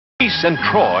Greece and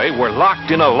Troy were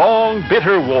locked in a long,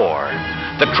 bitter war.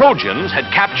 The Trojans had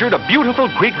captured a beautiful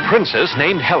Greek princess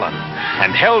named Helen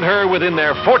and held her within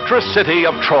their fortress city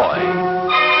of Troy.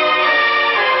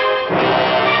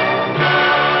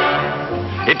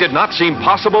 It did not seem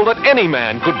possible that any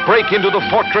man could break into the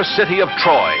fortress city of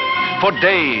Troy. For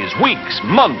days, weeks,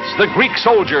 months, the Greek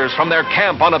soldiers from their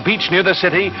camp on a beach near the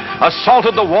city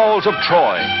assaulted the walls of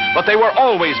Troy, but they were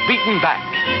always beaten back.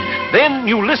 Then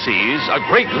Ulysses, a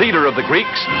great leader of the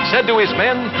Greeks, said to his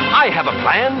men, "I have a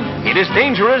plan. It is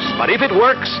dangerous, but if it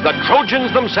works, the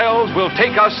Trojans themselves will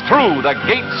take us through the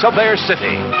gates of their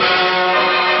city."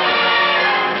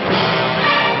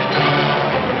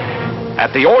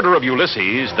 At the order of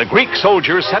Ulysses, the Greek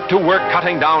soldiers set to work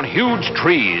cutting down huge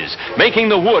trees, making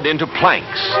the wood into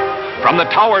planks. From the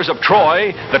towers of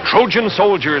Troy, the Trojan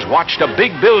soldiers watched a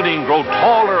big building grow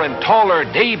taller and taller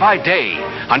day by day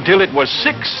until it was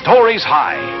 6 stories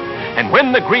high. And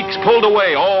when the Greeks pulled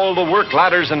away all the work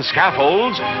ladders and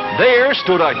scaffolds, there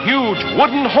stood a huge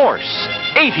wooden horse,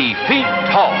 80 feet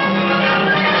tall.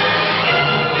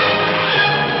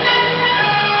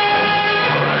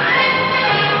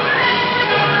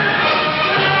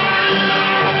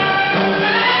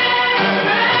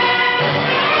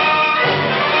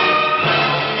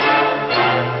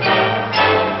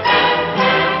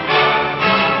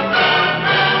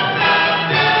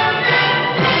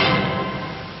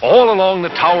 All along the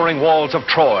towering walls of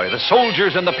Troy, the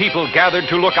soldiers and the people gathered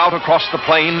to look out across the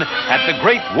plain at the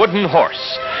great wooden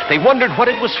horse. They wondered what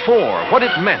it was for, what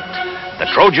it meant.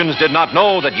 The Trojans did not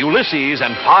know that Ulysses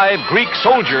and 5 Greek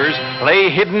soldiers lay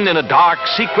hidden in a dark,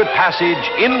 secret passage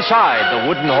inside the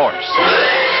wooden horse.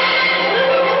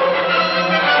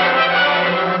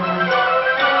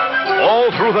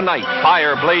 All through the night,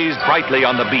 fire blazed brightly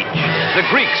on the beach. The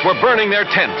Greeks were burning their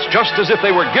tents just as if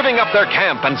they were giving up their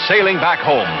camp and sailing back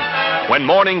home. When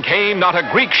morning came, not a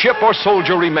Greek ship or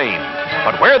soldier remained,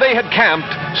 but where they had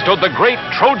camped stood the great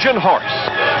Trojan horse.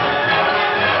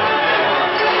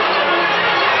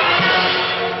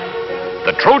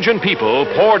 The Trojan people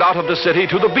poured out of the city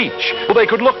to the beach so they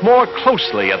could look more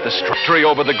closely at the victory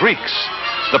over the Greeks.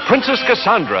 The Princess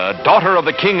Cassandra, daughter of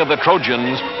the king of the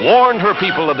Trojans, warned her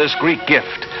people of this Greek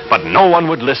gift, but no one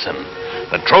would listen.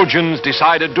 The Trojans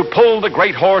decided to pull the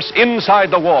great horse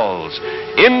inside the walls,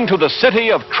 into the city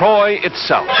of Troy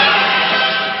itself.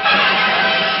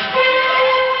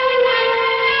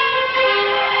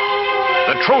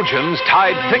 The Trojans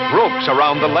tied thick ropes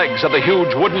around the legs of the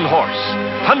huge wooden horse.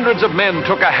 Hundreds of men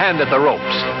took a hand at the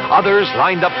ropes. Others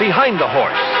lined up behind the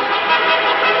horse.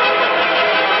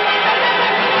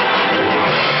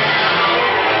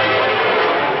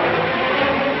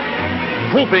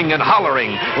 Whooping and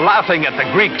hollering, laughing at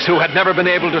the Greeks who had never been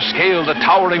able to scale the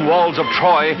towering walls of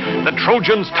Troy, the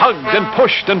Trojans tugged and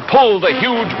pushed and pulled the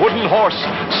huge wooden horse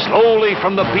slowly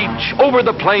from the beach, over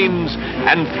the plains,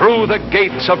 and through the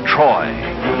gates of Troy.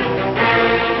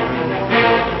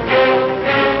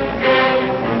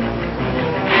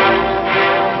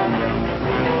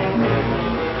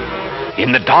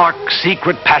 In the dark,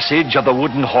 secret passage of the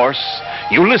wooden horse,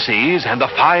 Ulysses and the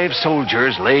 5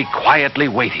 soldiers lay quietly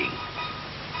waiting.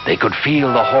 They could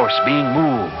feel the horse being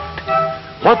moved.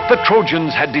 What the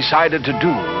Trojans had decided to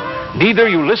do, neither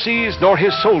Ulysses nor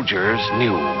his soldiers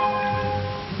knew.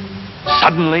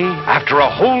 Suddenly, after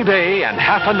a whole day and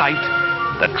half a night,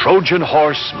 the Trojan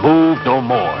horse moved no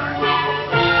more.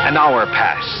 An hour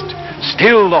passed.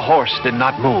 Still the horse did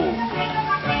not move.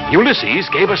 Ulysses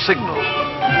gave a signal.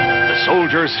 The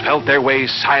soldiers felt their way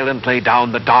silently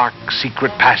down the dark,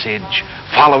 secret passage,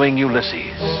 following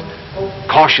Ulysses.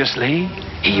 Cautiously,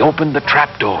 he opened the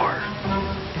trapdoor.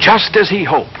 Just as he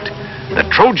hoped, the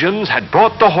Trojans had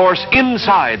brought the horse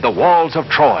inside the walls of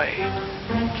Troy.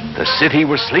 The city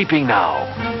was sleeping now,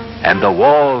 and the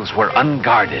walls were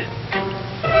unguarded.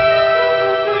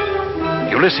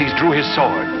 Ulysses drew his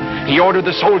sword. He ordered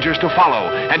the soldiers to follow,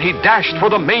 and he dashed for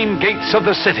the main gates of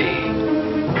the city.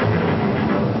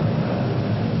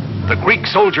 The Greek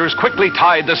soldiers quickly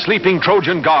tied the sleeping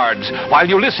Trojan guards, while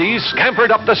Ulysses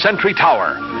scampered up the sentry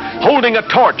tower. Holding a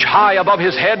torch high above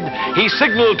his head, he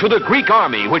signaled to the Greek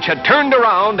army, which had turned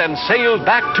around and sailed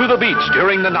back to the beach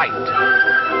during the night.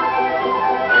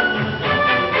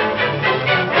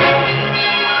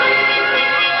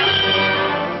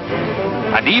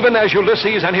 And even as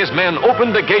Ulysses and his men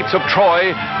opened the gates of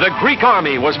Troy, the Greek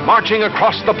army was marching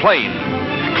across the plain.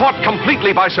 Caught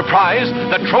completely by surprise,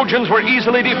 the Trojans were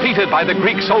easily defeated by the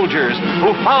Greek soldiers,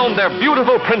 who found their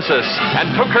beautiful princess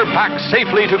and took her back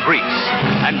safely to Greece.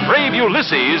 And brave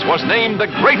Ulysses was named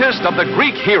the greatest of the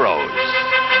Greek heroes.